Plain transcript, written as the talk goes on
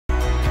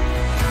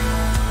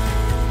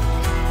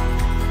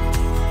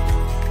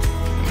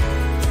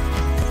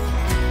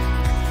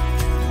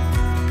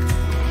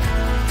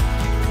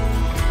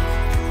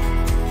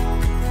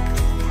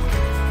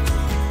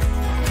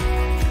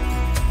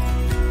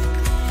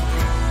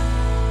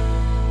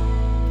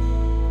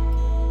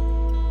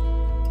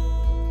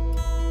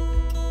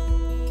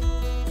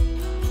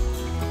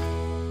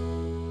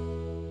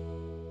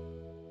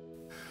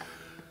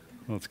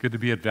It's good to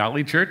be at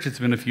Valley Church. It's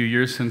been a few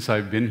years since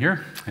I've been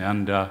here,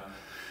 and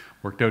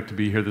worked out to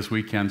be here this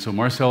weekend. So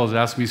Marcel has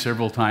asked me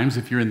several times,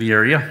 if you're in the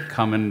area,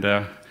 come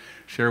and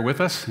share with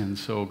us, and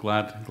so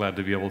glad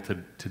to be able to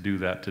do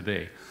that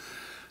today.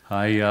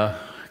 I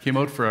came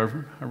out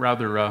for a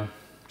rather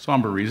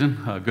somber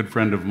reason. A good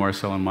friend of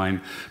Marcel and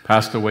mine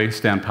passed away,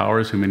 Stan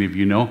Powers, who many of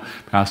you know,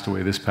 passed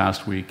away this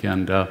past week,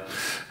 and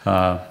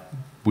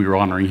we were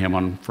honoring him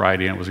on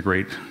Friday, and it was a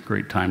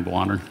great time to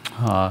honor.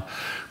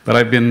 But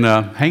I've been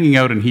hanging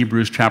out in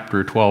Hebrews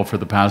chapter 12 for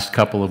the past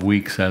couple of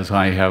weeks, as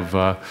I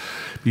have,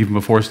 even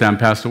before Stan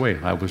passed away.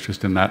 I was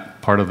just in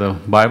that part of the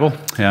Bible.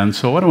 And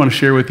so what I want to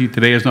share with you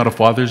today is not a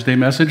Father's Day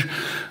message,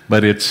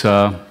 but it's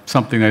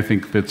something I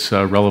think that's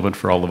relevant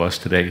for all of us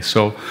today.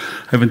 So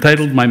I've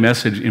entitled my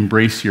message,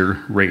 Embrace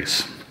Your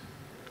Race.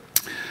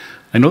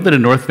 I know that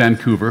in North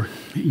Vancouver,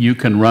 you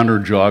can run or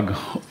jog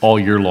all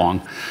year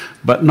long,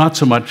 but not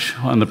so much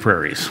on the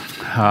prairies.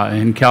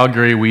 In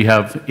Calgary, we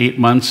have 8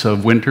 months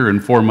of winter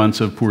and 4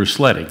 months of poor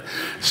sledding.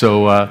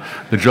 So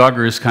the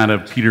joggers kind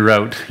of peter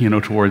out,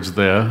 towards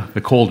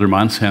the colder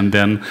months. And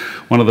then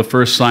one of the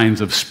first signs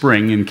of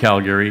spring in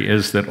Calgary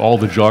is that all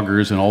the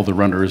joggers and all the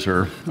runners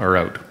are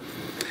out.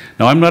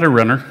 Now, I'm not a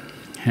runner,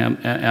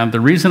 and the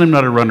reason I'm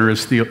not a runner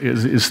is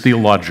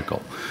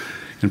theological.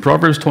 In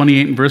Proverbs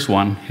 28 and verse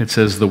 1, it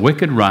says, "The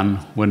wicked run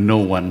when no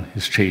one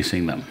is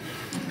chasing them."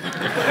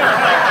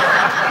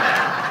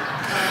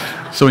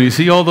 So when you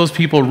see all those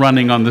people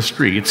running on the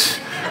streets,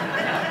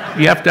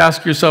 you have to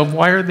ask yourself,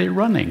 why are they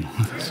running?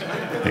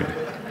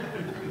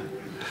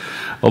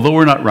 Although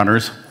we're not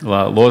runners,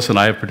 Lois and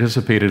I have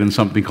participated in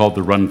something called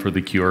the Run for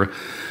the Cure,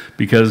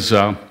 because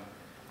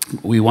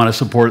we want to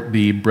support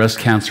the Breast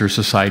Cancer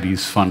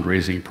Society's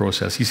fundraising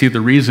process. You see, the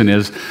reason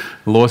is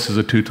Lois is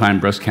a 2-time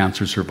breast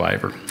cancer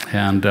survivor,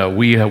 and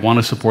we want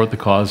to support the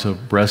cause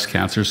of breast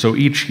cancer. So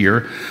each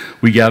year,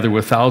 we gather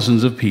with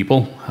thousands of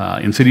people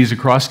in cities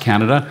across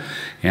Canada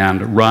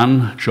and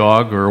run,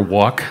 jog, or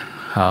walk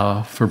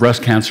for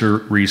breast cancer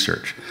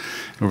research.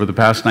 Over the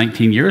past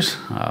 19 years,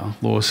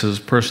 Lois has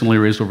personally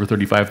raised over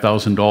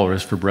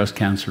 $35,000 for breast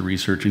cancer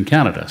research in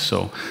Canada,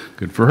 so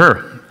good for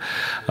her.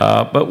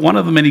 But one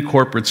of the many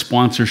corporate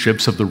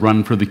sponsorships of the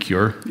Run for the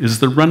Cure is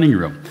the Running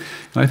Room.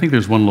 And I think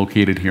there's one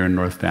located here in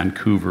North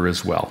Vancouver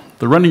as well.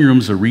 The Running Room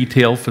is a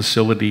retail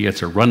facility,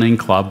 it's a running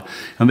club,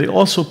 and they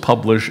also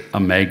publish a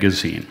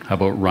magazine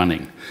about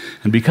running.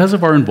 And because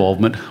of our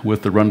involvement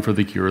with the Run for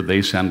the Cure,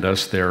 they send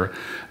us their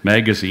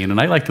magazine,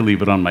 and I like to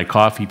leave it on my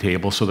coffee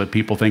table so that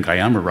people think I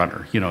am a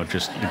runner.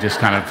 Just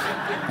kind of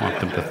want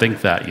them to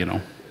think that,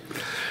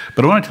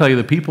 But I want to tell you,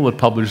 the people that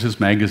publish this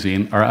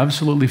magazine are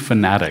absolutely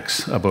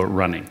fanatics about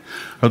running.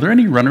 Are there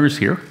any runners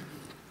here?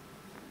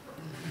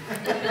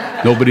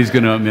 Nobody's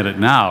going to admit it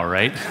now,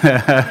 right?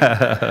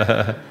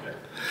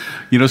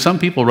 Some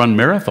people run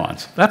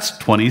marathons. That's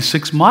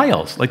 26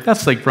 miles.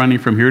 That's like running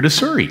from here to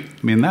Surrey.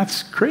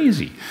 That's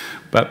crazy.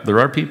 But there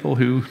are people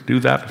who do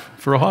that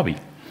for a hobby.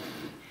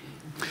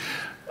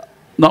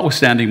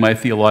 Notwithstanding my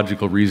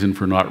theological reason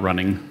for not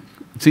running,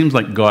 it seems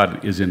like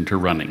God is into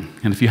running.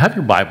 And if you have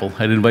your Bible,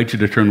 I'd invite you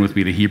to turn with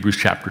me to Hebrews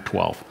chapter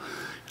 12.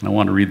 And I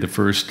want to read the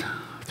first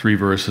 3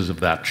 verses of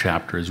that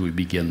chapter as we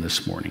begin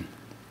this morning.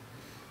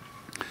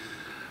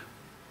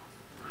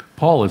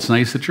 Paul, it's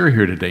nice that you're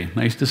here today.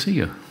 Nice to see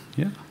you.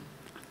 Yeah.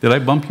 Did I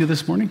bump you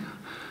this morning?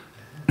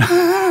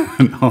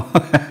 No.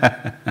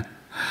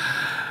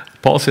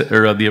 Paul said,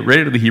 or the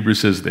writer of the Hebrews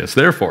says this,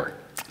 "Therefore,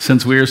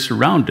 since we are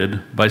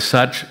surrounded by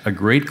such a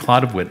great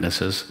cloud of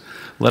witnesses,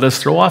 let us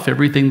throw off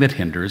everything that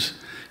hinders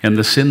and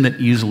the sin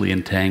that easily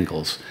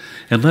entangles,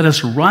 and let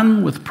us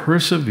run with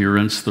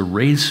perseverance the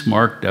race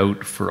marked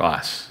out for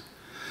us,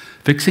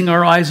 fixing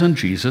our eyes on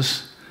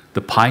Jesus,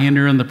 the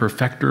pioneer and the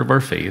perfecter of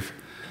our faith.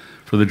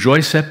 For the joy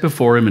set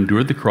before him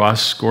endured the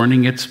cross,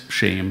 scorning its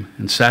shame,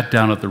 and sat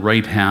down at the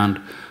right hand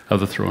of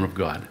the throne of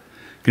God.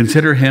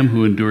 Consider him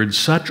who endured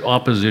such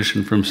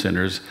opposition from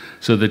sinners,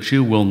 so that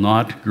you will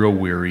not grow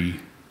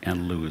weary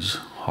and lose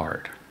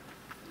heart."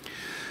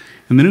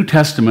 In the New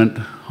Testament,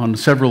 on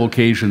several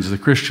occasions, the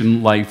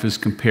Christian life is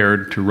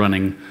compared to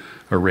running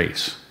a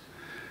race.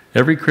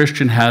 Every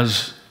Christian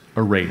has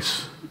a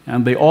race,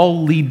 and they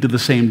all lead to the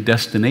same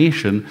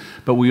destination,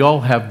 but we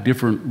all have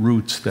different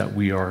routes that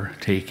we are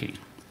taking.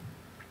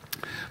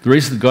 The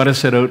race that God has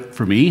set out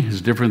for me is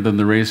different than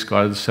the race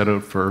God has set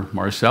out for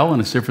Marcel, and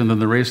it's different than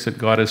the race that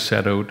God has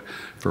set out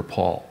for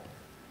Paul.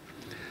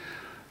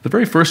 The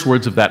very first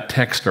words of that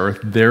text are,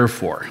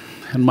 "therefore."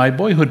 And my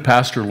boyhood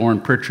pastor,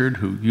 Lauren Pritchard,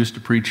 who used to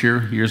preach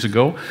here years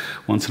ago,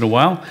 once in a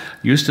while,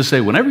 used to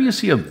say, whenever you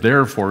see a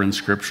 "therefore" in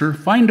Scripture,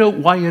 find out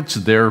why it's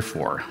there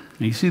for.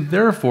 And you see,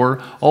 "therefore"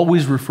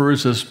 always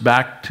refers us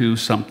back to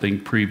something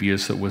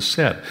previous that was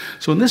said.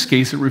 So in this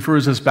case, it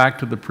refers us back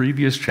to the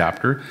previous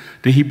chapter,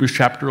 to Hebrews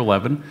chapter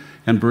 11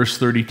 and verse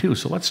 32.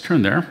 So let's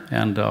turn there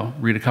and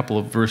read a couple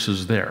of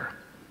verses there.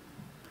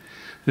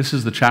 This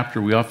is the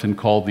chapter we often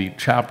call the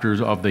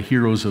chapters of the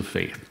heroes of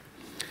faith.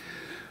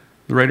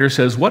 The writer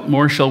says, "What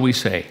more shall we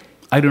say?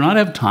 I do not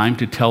have time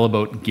to tell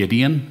about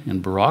Gideon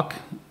and Barak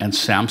and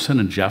Samson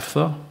and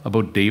Jephthah,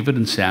 about David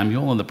and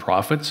Samuel and the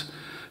prophets,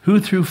 who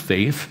through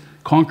faith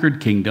conquered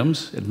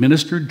kingdoms,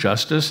 administered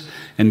justice,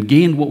 and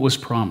gained what was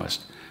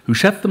promised, who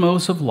shut the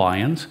mouths of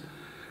lions,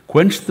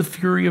 quenched the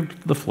fury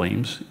of the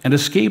flames, and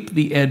escaped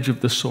the edge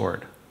of the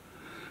sword,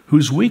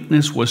 whose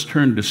weakness was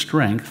turned to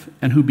strength,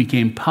 and who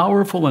became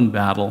powerful in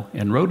battle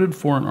and routed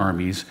foreign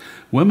armies.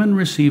 Women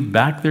received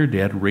back their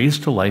dead,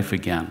 raised to life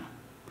again.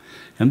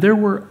 And there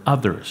were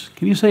others.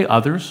 Can you say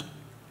others?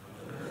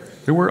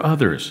 There were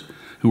others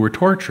who were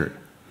tortured,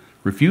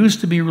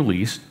 refused to be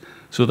released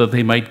so that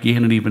they might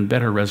gain an even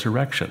better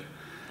resurrection.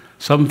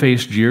 Some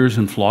faced jeers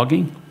and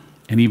flogging,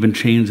 and even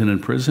chains and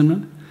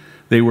imprisonment.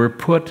 They were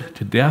put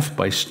to death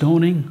by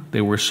stoning.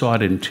 They were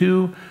sawed in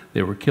two.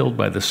 They were killed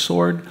by the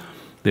sword.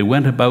 They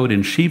went about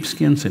in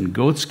sheepskins and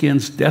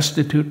goatskins,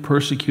 destitute,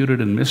 persecuted,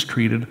 and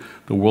mistreated.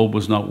 The world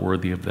was not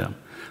worthy of them.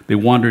 They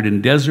wandered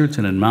in deserts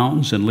and in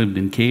mountains and lived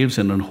in caves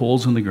and in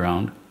holes in the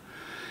ground.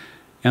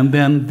 And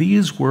then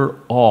these were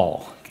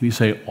all, can you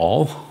say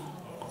all?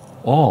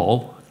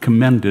 All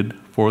commended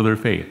for their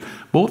faith.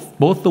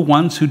 Both the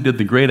ones who did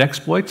the great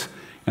exploits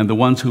and the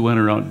ones who went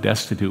around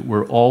destitute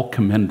were all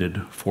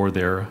commended for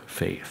their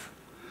faith.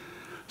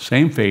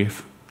 Same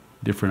faith,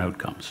 different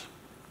outcomes.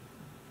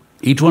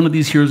 Each one of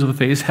these heroes of the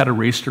faith had a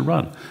race to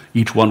run.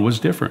 Each one was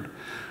different,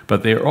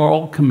 but they are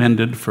all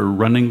commended for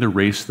running the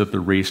race that the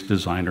race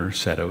designer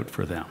set out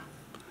for them.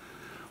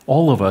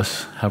 All of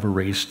us have a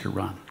race to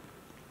run.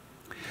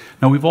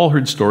 Now, we've all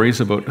heard stories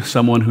about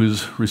someone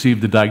who's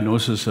received a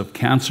diagnosis of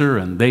cancer,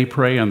 and they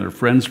pray, and their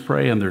friends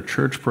pray, and their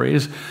church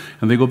prays,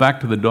 and they go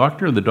back to the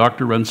doctor, and the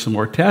doctor runs some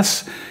more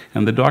tests,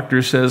 and the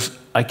doctor says,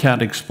 I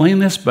can't explain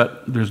this,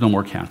 but there's no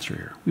more cancer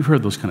here. We've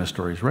heard those kind of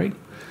stories, right?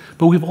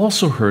 But we've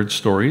also heard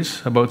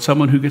stories about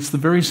someone who gets the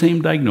very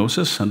same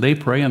diagnosis, and they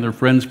pray, and their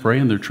friends pray,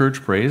 and their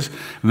church prays,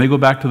 and they go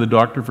back to the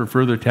doctor for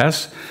further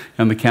tests,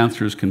 and the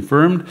cancer is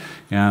confirmed,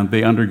 and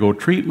they undergo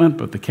treatment,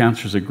 but the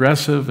cancer is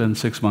aggressive, and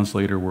 6 months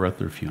later, we're at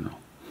their funeral.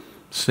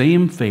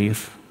 Same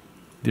faith,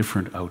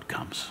 different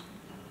outcomes.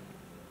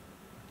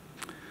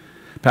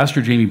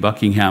 Pastor Jamie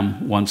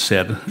Buckingham once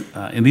said,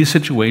 in these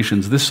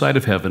situations, this side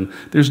of heaven,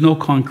 there's no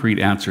concrete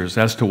answers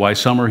as to why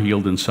some are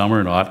healed and some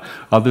are not,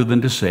 other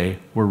than to say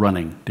we're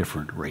running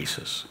different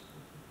races.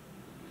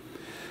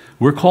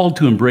 We're called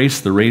to embrace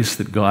the race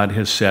that God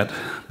has set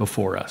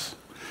before us.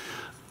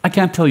 I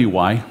can't tell you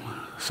why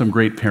some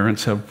great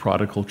parents have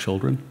prodigal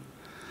children.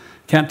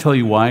 Can't tell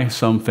you why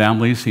some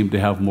families seem to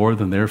have more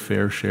than their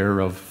fair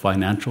share of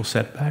financial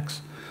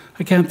setbacks.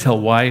 I can't tell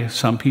why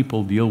some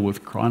people deal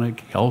with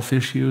chronic health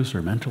issues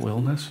or mental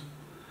illness.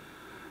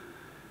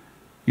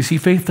 You see,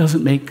 faith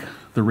doesn't make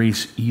the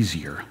race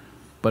easier,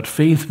 but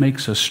faith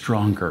makes us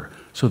stronger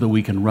so that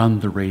we can run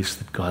the race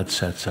that God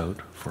sets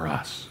out for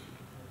us.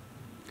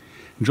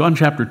 In John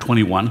chapter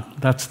 21,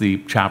 that's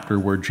the chapter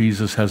where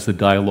Jesus has the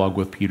dialogue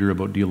with Peter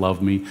about, do you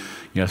love me?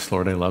 Yes,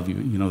 Lord, I love you.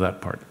 You know that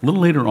part. A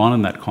little later on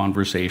in that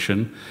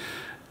conversation,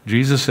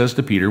 Jesus says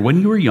to Peter,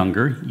 when you were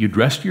younger, you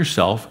dressed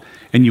yourself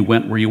and you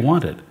went where you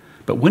wanted.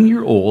 But when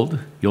you're old,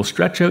 you'll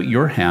stretch out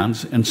your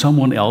hands and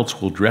someone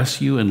else will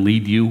dress you and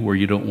lead you where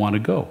you don't want to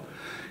go.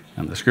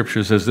 And the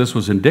scripture says this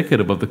was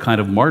indicative of the kind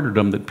of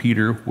martyrdom that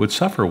Peter would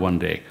suffer one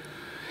day.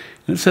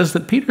 And it says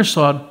that Peter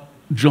saw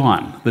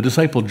John, the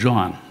disciple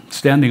John,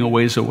 standing a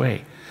ways away.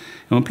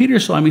 And when Peter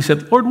saw him, he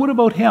said, Lord, what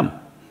about him?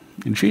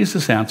 And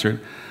Jesus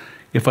answered,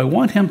 if I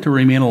want him to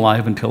remain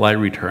alive until I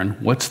return,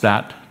 what's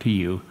that to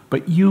you?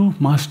 But you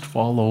must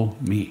follow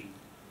me.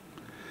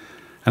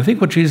 I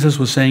think what Jesus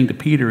was saying to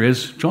Peter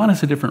is, John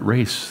has a different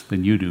race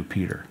than you do,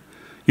 Peter.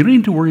 You don't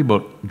need to worry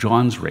about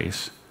John's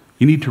race.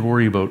 You need to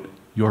worry about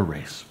your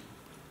race.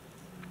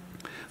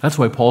 That's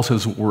why Paul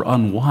says we're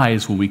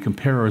unwise when we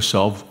compare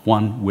ourselves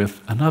one with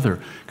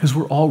another, because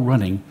we're all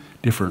running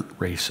different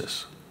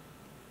races.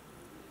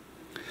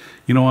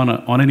 You know,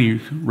 on any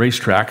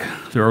racetrack,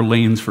 there are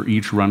lanes for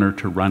each runner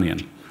to run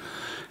in.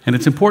 And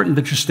it's important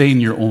that you stay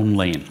in your own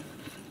lane.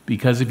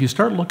 Because if you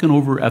start looking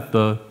over at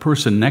the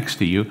person next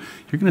to you,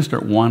 you're going to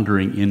start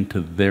wandering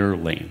into their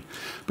lane.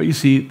 But you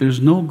see, there's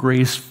no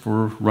grace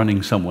for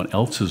running someone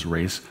else's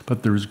race,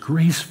 but there's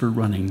grace for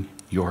running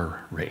your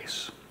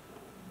race.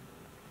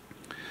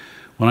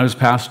 When I was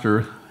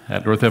pastor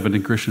at North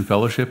Edmonton Christian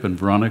Fellowship, and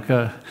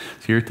Veronica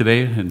is here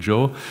today, and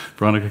Joe,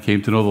 Veronica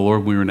came to know the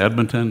Lord when we were in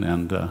Edmonton,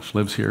 and she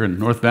lives here in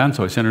North Van,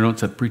 so I sent her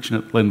notes at preaching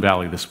at Lynn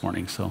Valley this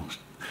morning, so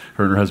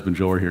her and her husband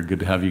Joe are here. Good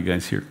to have you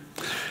guys here.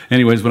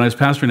 Anyways, when I was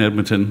pastor in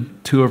Edmonton,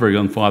 two of our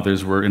young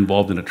fathers were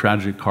involved in a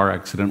tragic car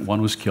accident. One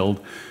was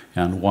killed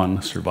and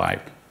one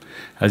survived.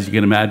 As you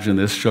can imagine,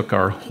 this shook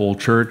our whole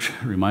church,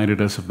 reminded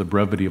us of the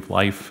brevity of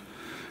life,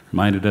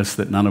 reminded us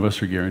that none of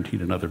us are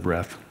guaranteed another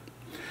breath.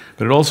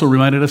 But it also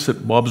reminded us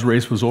that Bob's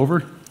race was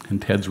over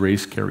and Ted's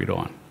race carried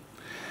on.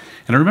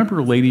 And I remember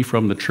a lady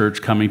from the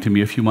church coming to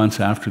me a few months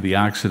after the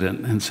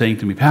accident and saying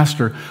to me,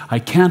 "Pastor, I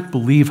can't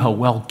believe how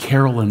well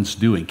Carolyn's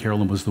doing."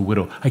 Carolyn was the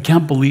widow. "I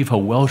can't believe how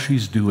well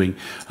she's doing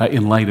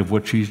in light of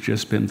what she's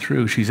just been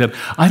through." She said,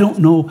 "I don't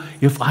know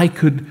if I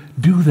could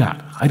do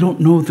that. I don't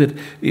know that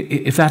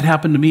if that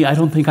happened to me, I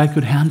don't think I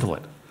could handle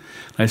it."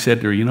 And I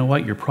said to her, "You know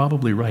what? You're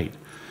probably right,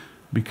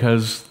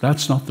 because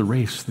that's not the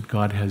race that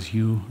God has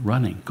you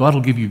running. God will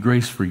give you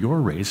grace for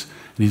your race,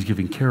 and he's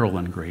giving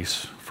Carolyn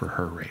grace for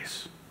her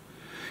race."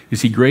 You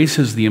see, grace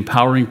is the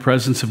empowering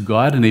presence of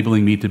God,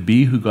 enabling me to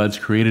be who God's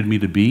created me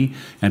to be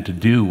and to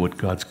do what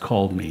God's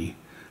called me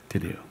to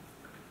do.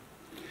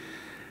 It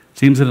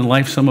seems that in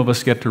life, some of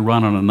us get to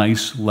run on a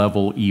nice,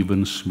 level,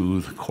 even,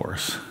 smooth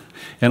course.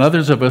 And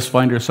others of us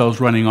find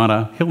ourselves running on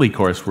a hilly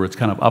course where it's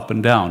kind of up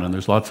and down, and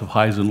there's lots of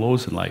highs and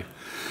lows in life.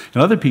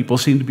 And other people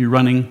seem to be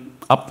running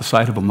up the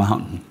side of a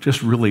mountain,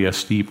 just really a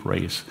steep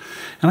race.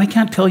 And I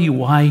can't tell you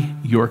why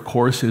your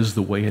course is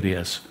the way it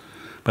is.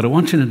 But I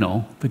want you to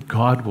know that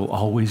God will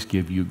always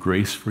give you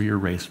grace for your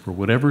race. For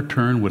whatever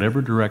turn,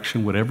 whatever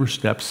direction, whatever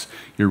steps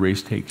your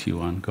race takes you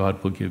on,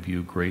 God will give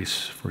you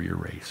grace for your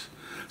race.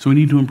 So we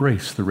need to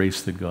embrace the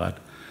race that God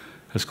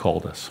has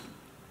called us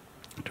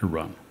to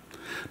run.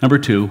 Number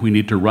 2, we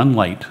need to run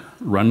light,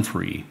 run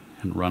free,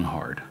 and run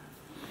hard.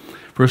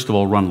 First of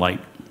all, run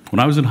light. When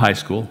I was in high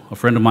school, a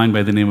friend of mine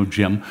by the name of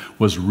Jim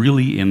was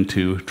really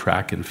into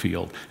track and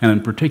field, and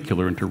in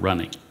particular into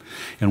running.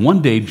 And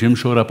one day, Jim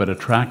showed up at a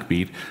track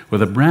meet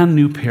with a brand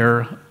new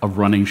pair of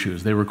running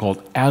shoes. They were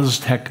called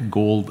Aztec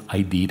Gold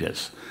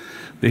Adidas.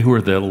 They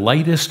were the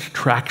lightest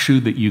track shoe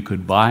that you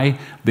could buy.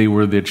 They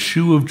were the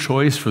shoe of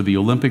choice for the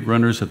Olympic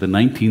runners at the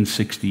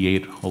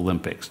 1968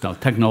 Olympics. Now,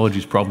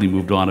 technology's probably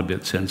moved on a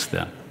bit since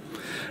then.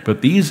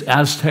 But these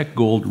Aztec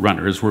Gold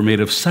runners were made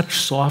of such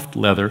soft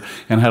leather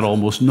and had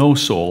almost no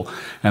sole,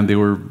 and they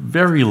were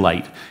very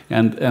light.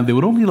 And they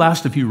would only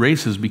last a few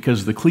races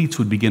because the cleats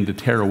would begin to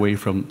tear away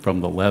from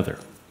the leather.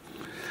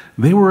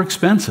 They were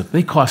expensive.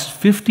 They cost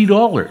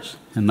 $50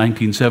 in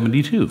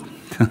 1972.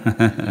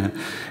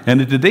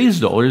 And in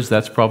today's dollars,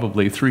 that's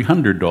probably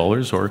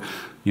 $300, or,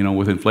 you know,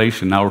 with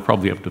inflation, now we're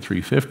probably up to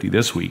 $350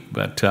 this week.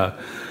 But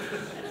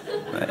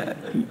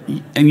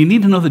and you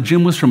need to know that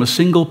Jim was from a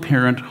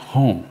single-parent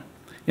home.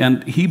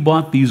 And he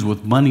bought these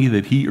with money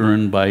that he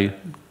earned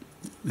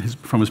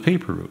from his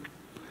paper route.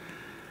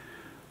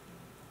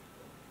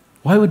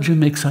 Why would Jim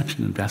make such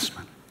an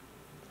investment?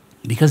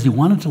 Because he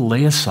wanted to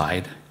lay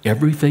aside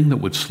everything that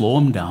would slow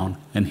him down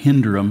and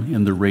hinder him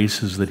in the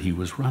races that he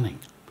was running.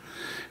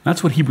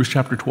 That's what Hebrews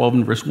chapter 12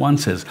 and verse 1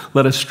 says.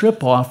 Let us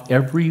strip off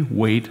every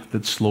weight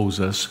that slows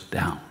us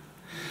down.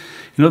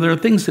 You know, there are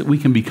things that we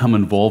can become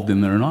involved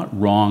in that are not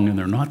wrong and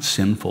they're not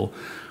sinful,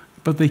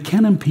 but they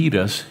can impede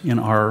us in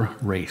our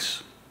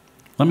race.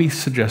 Let me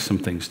suggest some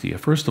things to you.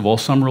 First of all,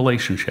 some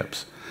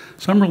relationships.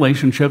 Some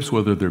relationships,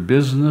 whether they're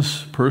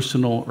business,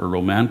 personal, or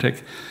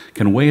romantic,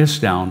 can weigh us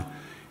down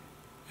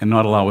and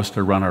not allow us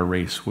to run our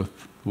race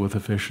with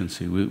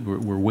efficiency.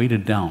 We're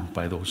weighted down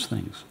by those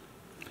things.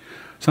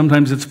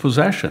 Sometimes it's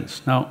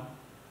possessions. Now,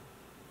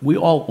 we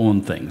all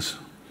own things,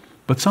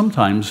 but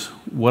sometimes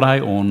what I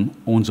own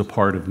owns a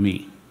part of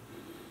me.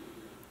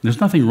 There's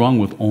nothing wrong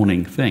with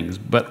owning things,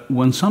 but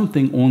when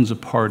something owns a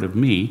part of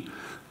me,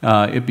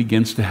 it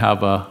begins to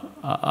have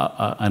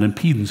an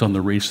impedance on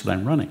the race that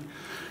I'm running.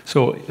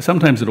 So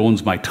sometimes it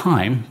owns my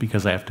time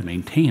because I have to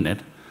maintain it,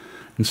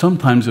 and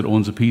sometimes it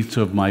owns a piece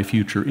of my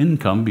future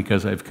income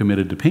because I've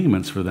committed to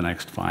payments for the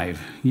next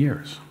 5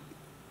 years.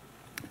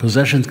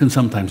 Possessions can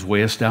sometimes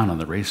weigh us down on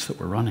the race that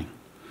we're running.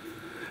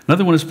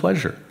 Another one is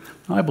pleasure.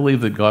 I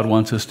believe that God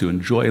wants us to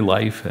enjoy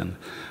life, and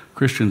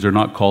Christians are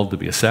not called to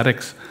be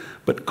ascetics,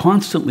 but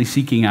constantly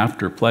seeking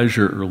after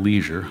pleasure or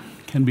leisure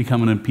can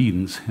become an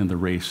impedance in the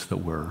race that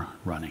we're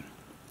running.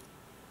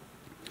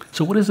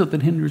 So what is it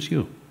that hinders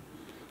you?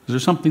 Is there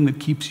something that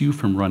keeps you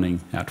from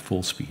running at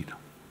full speed?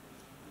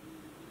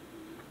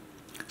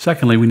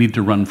 Secondly, we need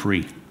to run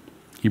free.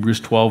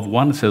 Hebrews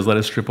 12:1 says, let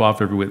us strip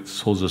off every weight that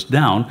slows us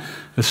down,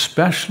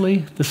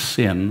 especially the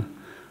sin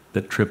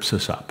that trips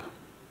us up.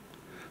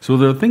 So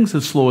there are things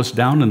that slow us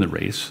down in the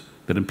race,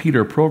 that impede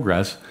our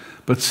progress,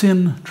 but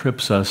sin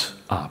trips us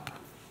up.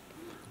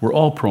 We're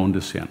all prone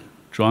to sin.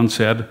 John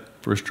said,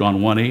 1 John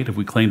 1:8, if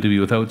we claim to be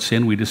without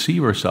sin, we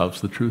deceive ourselves,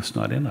 the truth's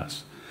not in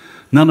us.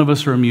 None of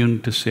us are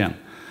immune to sin,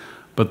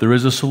 but there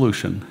is a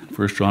solution.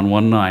 1 John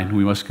 1:9,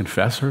 we must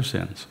confess our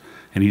sins,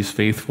 and he's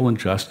faithful and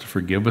just to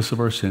forgive us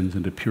of our sins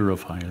and to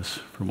purify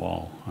us from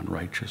all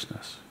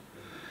unrighteousness.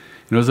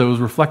 You know, as I was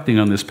reflecting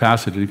on this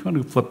passage, and if you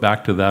want to flip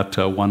back to that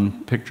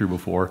one picture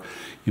before,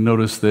 you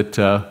notice that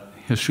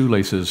his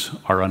shoelaces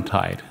are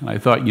untied. And I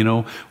thought, you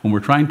know, when we're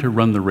trying to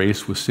run the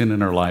race with sin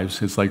in our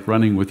lives, it's like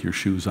running with your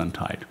shoes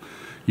untied.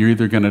 You're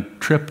either going to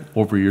trip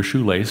over your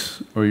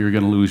shoelace or you're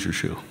going to lose your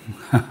shoe.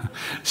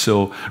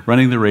 So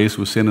running the race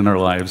with sin in our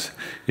lives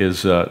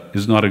is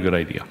not a good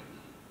idea.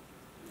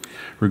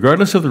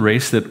 Regardless of the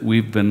race that's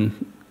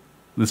been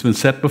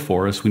set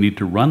before us, we need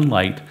to run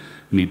light,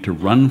 we need to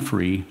run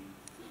free,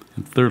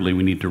 and thirdly,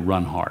 we need to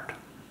run hard.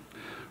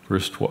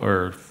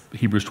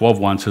 Hebrews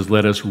 12:1 says,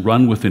 let us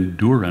run with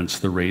endurance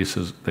the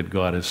races that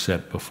God has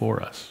set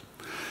before us.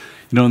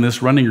 You know, in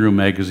this Running Room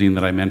magazine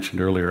that I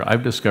mentioned earlier,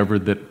 I've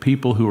discovered that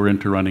people who are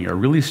into running are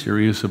really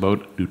serious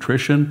about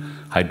nutrition,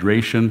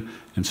 hydration,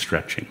 and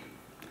stretching.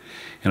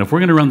 And if we're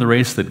going to run the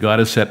race that God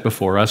has set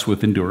before us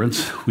with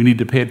endurance, we need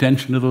to pay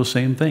attention to those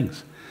same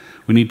things.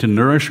 We need to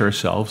nourish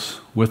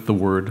ourselves with the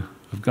Word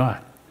of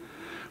God.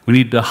 We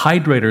need to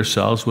hydrate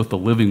ourselves with the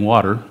living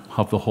water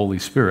of the Holy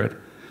Spirit,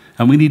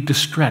 and we need to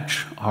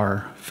stretch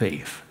our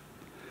faith.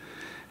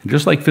 And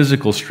just like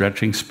physical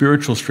stretching,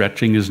 spiritual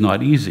stretching is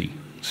not easy.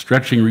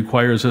 Stretching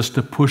requires us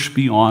to push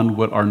beyond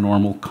what our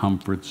normal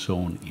comfort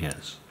zone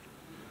is.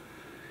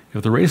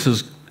 If the race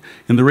is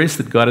in the race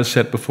that God has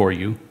set before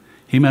you,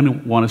 He may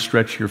want to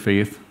stretch your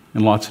faith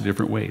in lots of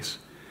different ways.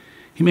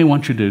 He may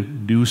want you to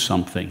do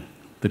something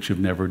that you've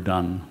never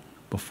done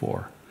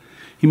before.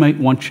 He might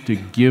want you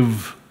to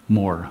give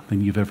more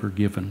than you've ever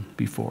given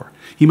before.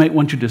 He might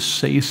want you to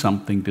say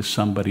something to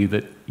somebody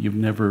that you've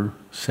never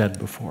said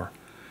before.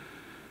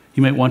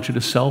 He might want you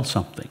to sell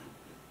something.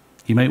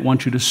 He might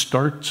want you to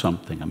start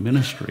something, a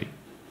ministry.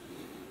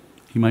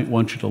 He might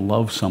want you to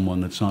love someone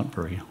that's not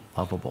very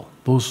lovable.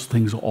 Those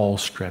things all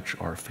stretch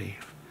our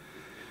faith.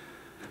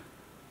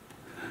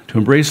 To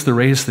embrace the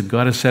race that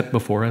God has set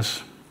before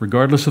us,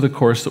 regardless of the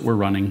course that we're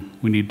running,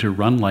 we need to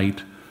run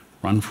light,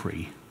 run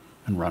free,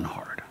 and run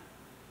hard.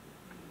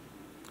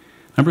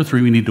 Number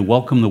 3, we need to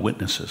welcome the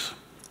witnesses.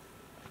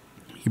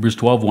 Hebrews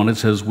 12:1, it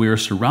says, we are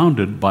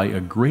surrounded by a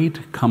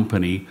great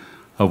company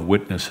of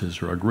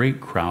witnesses, or a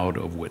great crowd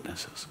of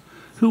witnesses.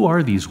 Who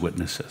are these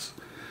witnesses?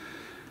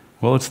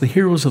 Well, it's the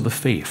heroes of the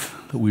faith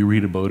that we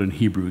read about in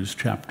Hebrews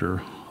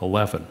chapter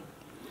 11.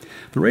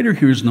 The writer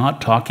here is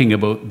not talking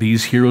about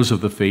these heroes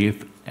of the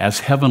faith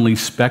as heavenly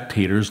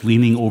spectators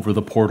leaning over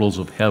the portals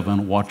of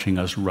heaven watching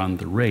us run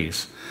the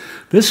race.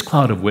 This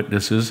cloud of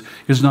witnesses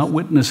is not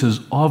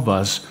witnesses of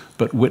us,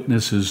 but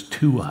witnesses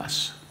to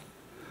us.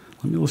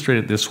 Let me illustrate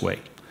it this way.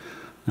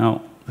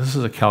 Now, this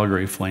is a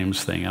Calgary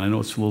Flames thing, and I know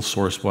it's a little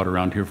sore spot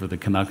around here for the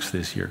Canucks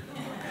this year.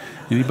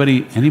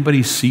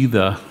 Anybody see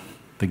the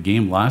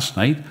game last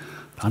night?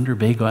 Tampa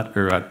Bay got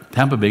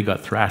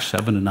thrashed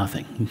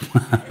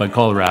 7-0 by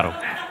Colorado.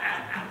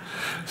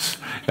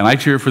 And I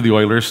cheer for the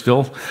Oilers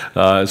still,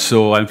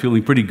 so I'm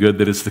feeling pretty good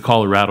that it's the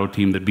Colorado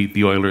team that beat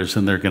the Oilers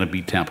and they're going to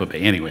beat Tampa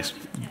Bay. Anyways,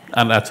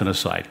 that's an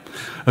aside.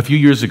 A few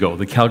years ago,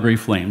 the Calgary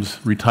Flames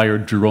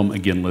retired Jarome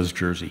Iginla's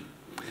jersey.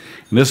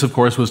 And this, of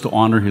course, was to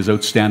honor his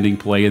outstanding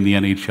play in the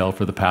NHL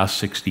for the past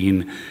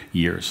 16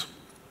 years.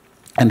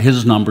 And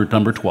his number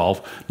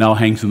 12, now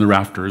hangs in the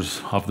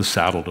rafters of the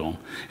Saddle Dome.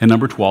 And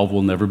number 12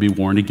 will never be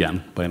worn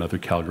again by another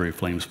Calgary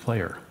Flames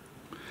player.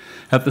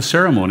 At the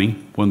ceremony,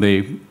 when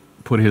they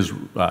put his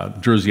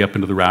jersey up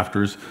into the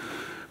rafters,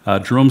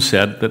 Jarome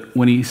said that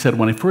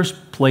when I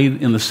first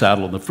played in the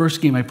Saddle Dome, the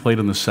first game I played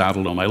in the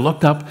Saddle Dome, I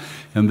looked up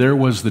and there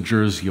was the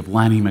jersey of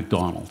Lanny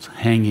McDonald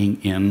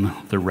hanging in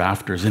the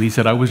rafters. And he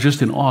said, I was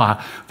just in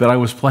awe that I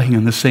was playing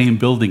in the same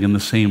building, in the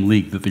same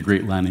league that the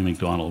great Lanny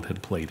McDonald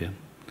had played in.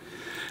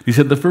 He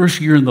said the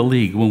first year in the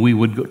league, when we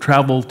would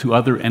travel to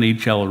other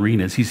NHL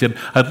arenas, he said,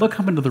 I'd look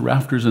up into the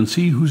rafters and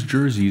see whose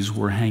jerseys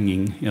were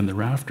hanging in the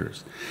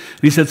rafters.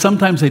 And he said,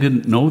 sometimes I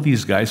didn't know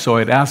these guys, so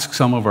I'd ask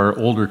some of our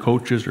older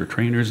coaches or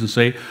trainers and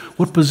say,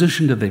 what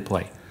position did they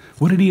play?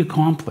 What did he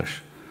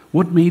accomplish?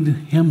 What made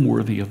him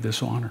worthy of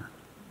this honor?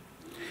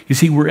 You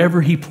see,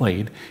 wherever he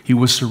played, he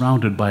was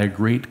surrounded by a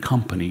great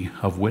company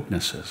of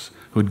witnesses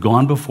who had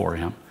gone before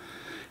him,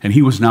 and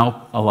he was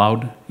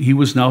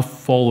now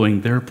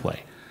following their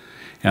play.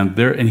 And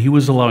he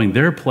was allowing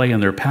their play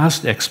and their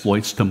past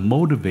exploits to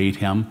motivate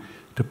him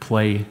to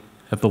play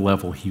at the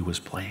level he was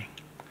playing.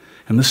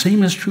 And the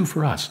same is true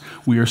for us.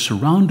 We are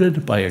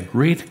surrounded by a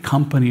great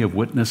company of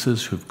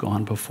witnesses who've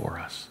gone before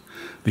us.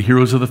 The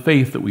heroes of the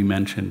faith that we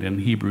mentioned in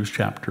Hebrews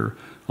chapter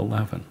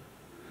 11.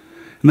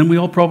 And then we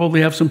all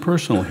probably have some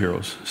personal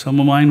heroes.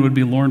 Some of mine would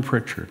be Lauren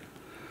Pritchard,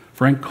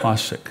 Frank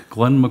Kosick,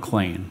 Glenn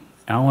McLean,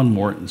 Alan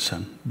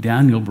Mortensen,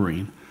 Daniel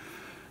Breen,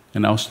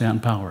 and now Stan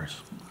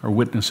Powers. Are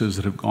witnesses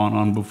that have gone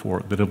on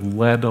before, that have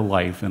led a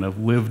life and have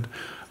lived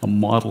a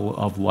model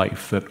of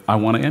life that I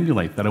want to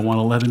emulate, that I want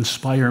to let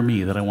inspire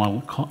me, that I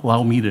want to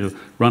allow me to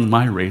run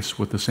my race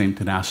with the same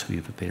tenacity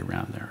that they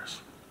ran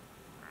theirs.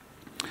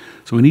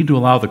 So we need to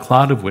allow the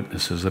cloud of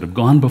witnesses that have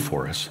gone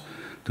before us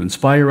to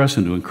inspire us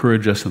and to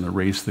encourage us in the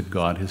race that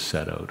God has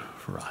set out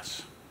for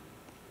us.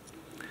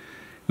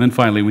 And then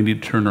finally, we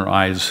need to turn our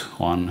eyes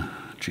on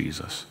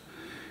Jesus.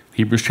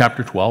 Hebrews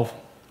chapter 12.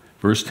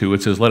 Verse 2,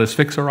 it says, let us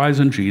fix our eyes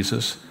on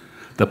Jesus,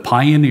 the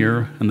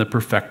pioneer and the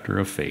perfecter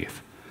of faith.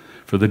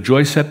 For the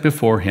joy set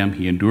before him,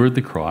 he endured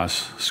the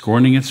cross,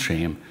 scorning its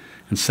shame,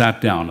 and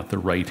sat down at the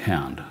right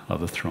hand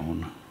of the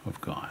throne of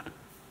God.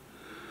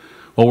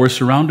 While we're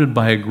surrounded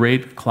by a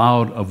great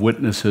cloud of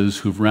witnesses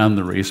who've ran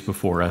the race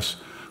before us,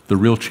 the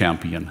real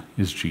champion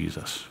is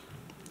Jesus.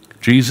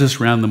 Jesus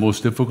ran the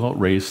most difficult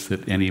race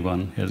that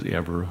anyone has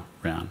ever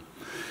ran.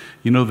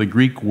 You know, the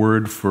Greek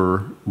word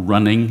for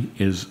running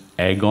is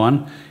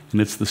agon, and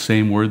it's the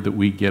same word that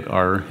we get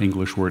our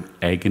English word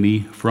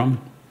agony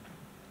from.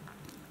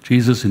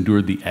 Jesus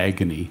endured the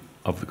agony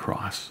of the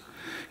cross.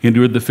 He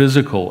endured the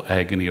physical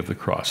agony of the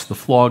cross, the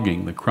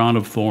flogging, the crown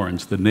of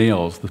thorns, the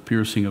nails, the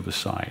piercing of his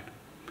side.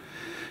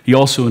 He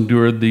also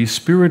endured the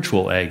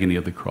spiritual agony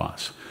of the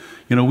cross.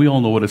 You know, we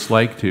all know what it's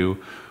like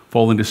to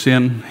fall into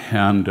sin,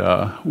 and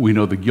we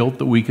know the guilt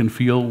that we can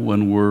feel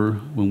when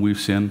we've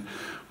sinned.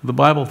 The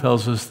Bible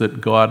tells us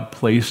that God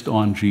placed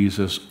on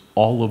Jesus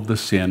all of the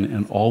sin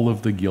and all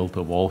of the guilt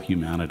of all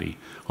humanity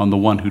on the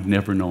one who'd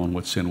never known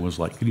what sin was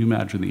like. Can you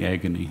imagine the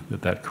agony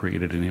that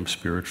created in him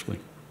spiritually?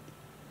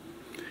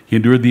 He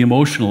endured the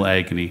emotional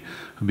agony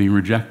of being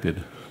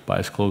rejected by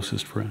his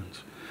closest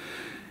friends.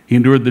 He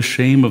endured the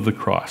shame of the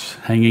cross,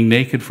 hanging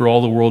naked for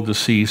all the world to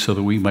see so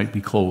that we might be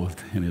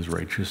clothed in his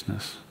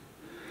righteousness.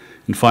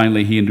 And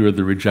finally, he endured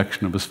the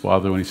rejection of his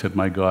Father when he said,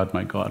 my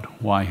God,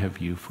 why have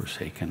you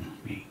forsaken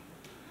me?"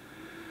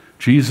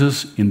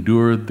 Jesus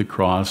endured the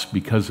cross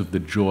because of the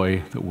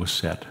joy that was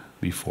set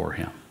before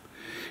him.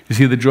 You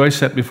see, the joy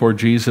set before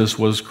Jesus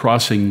was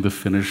crossing the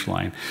finish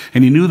line.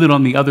 And he knew that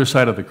on the other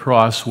side of the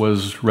cross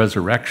was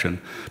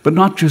resurrection, but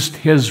not just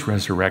his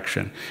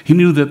resurrection. He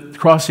knew that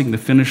crossing the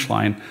finish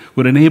line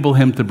would enable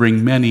him to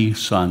bring many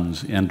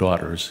sons and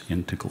daughters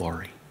into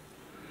glory.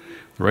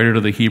 The writer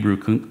to the Hebrew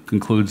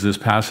concludes this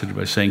passage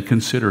by saying,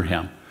 "Consider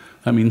him."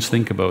 That means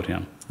think about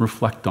him,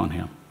 reflect on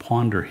him,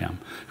 ponder him,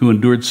 who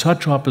endured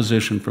such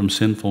opposition from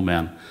sinful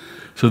men,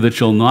 so that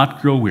you'll not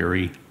grow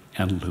weary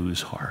and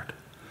lose heart.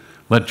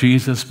 Let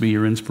Jesus be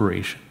your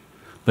inspiration.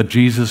 Let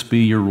Jesus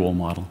be your role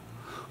model.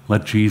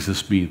 Let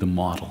Jesus be the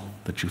model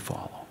that you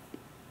follow.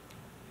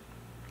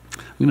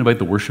 I'm going to invite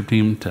the worship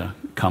team to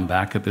come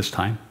back at this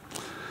time.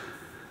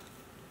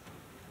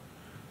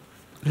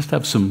 I just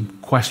have some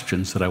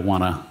questions that I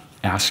want to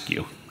ask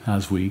you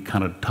as we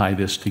kind of tie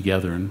this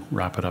together and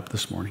wrap it up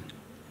this morning.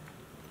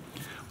 I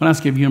want to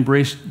ask you, have you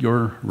embraced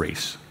your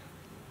race?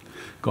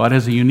 God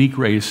has a unique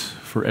race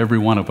for every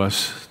one of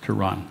us to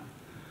run.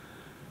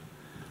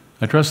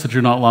 I trust that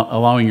you're not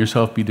allowing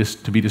yourself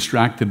to be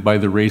distracted by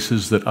the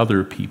races that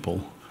other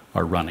people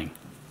are running.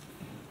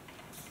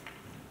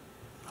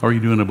 How are you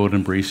doing about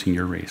embracing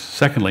your race?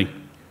 Secondly,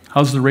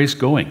 how's the race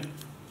going?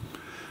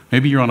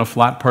 Maybe you're on a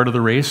flat part of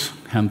the race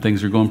and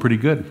things are going pretty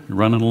good. You're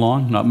running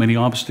along, not many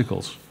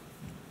obstacles.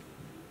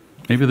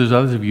 Maybe there's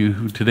others of you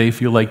who today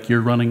feel like you're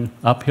running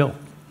uphill.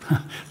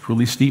 It's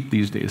really steep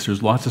these days.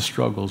 There's lots of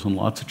struggles and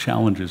lots of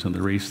challenges in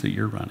the race that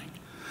you're running.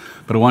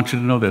 But I want you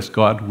to know this: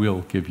 God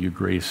will give you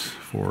grace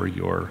for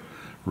your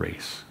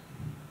race.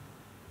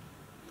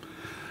 I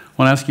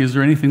want to ask you, is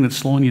there anything that's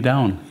slowing you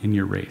down in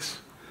your race?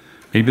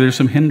 Maybe there's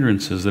some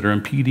hindrances that are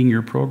impeding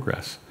your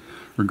progress.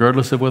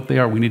 Regardless of what they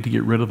are, we need to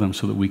get rid of them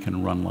so that we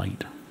can run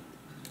light.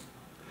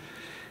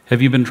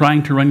 Have you been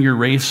trying to run your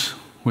race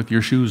with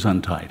your shoes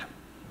untied?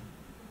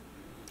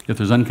 If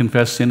there's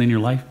unconfessed sin in your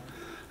life,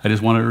 I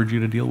just want to urge you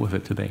to deal with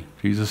it today.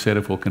 Jesus said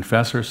if we'll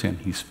confess our sin,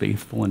 he's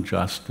faithful and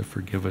just to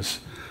forgive us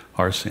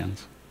our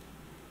sins.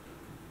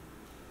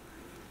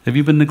 Have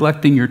you been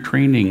neglecting your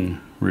training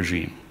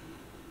regime?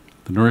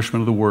 The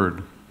nourishment of the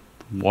Word,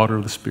 the water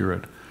of the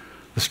Spirit,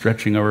 the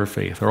stretching of our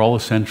faith are all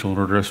essential in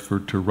order for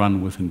us to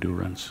run with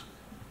endurance.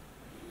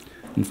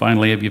 And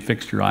finally, have you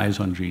fixed your eyes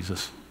on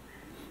Jesus?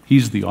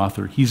 He's the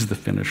author. He's the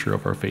finisher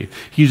of our faith.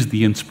 He's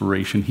the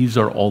inspiration. He's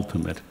our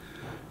ultimate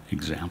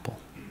example.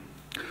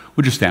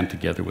 Would you stand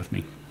together with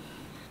me?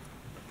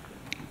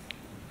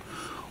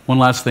 One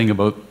last thing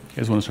about, you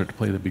guys want to start to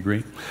play, that'd be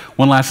great.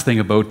 One last thing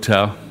about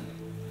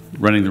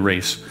running the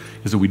race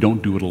is that we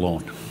don't do it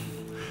alone.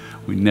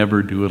 We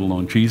never do it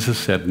alone. Jesus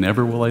said,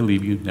 never will I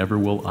leave you, never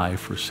will I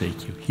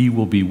forsake you. He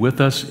will be with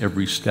us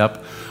every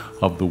step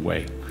of the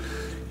way.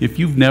 If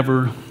you've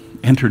never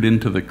entered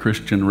into the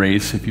Christian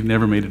race, if you've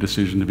never made a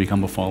decision to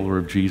become a follower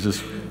of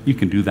Jesus, you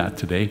can do that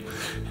today,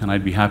 and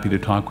I'd be happy to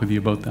talk with you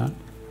about that.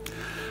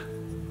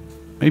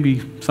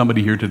 Maybe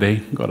somebody here today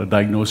got a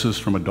diagnosis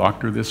from a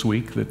doctor this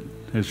week that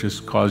has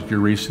just caused your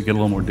race to get a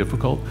little more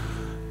difficult.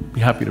 I'd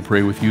be happy to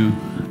pray with you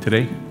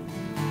today.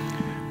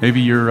 Maybe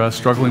you're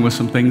struggling with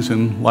some things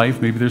in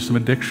life. Maybe there's some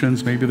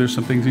addictions. Maybe there's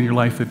some things in your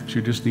life that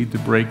you just need to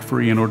break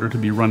free in order to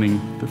be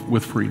running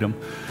with freedom.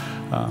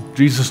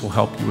 Jesus will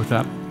help you with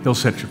that. He'll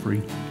set you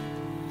free.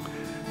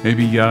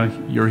 Maybe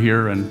you're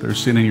here and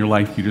there's sin in your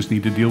life you just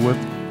need to deal with.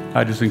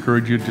 I just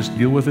encourage you to just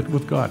deal with it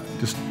with God.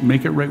 Just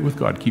make it right with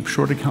God. Keep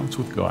short accounts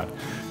with God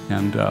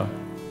and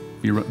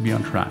be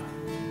on track.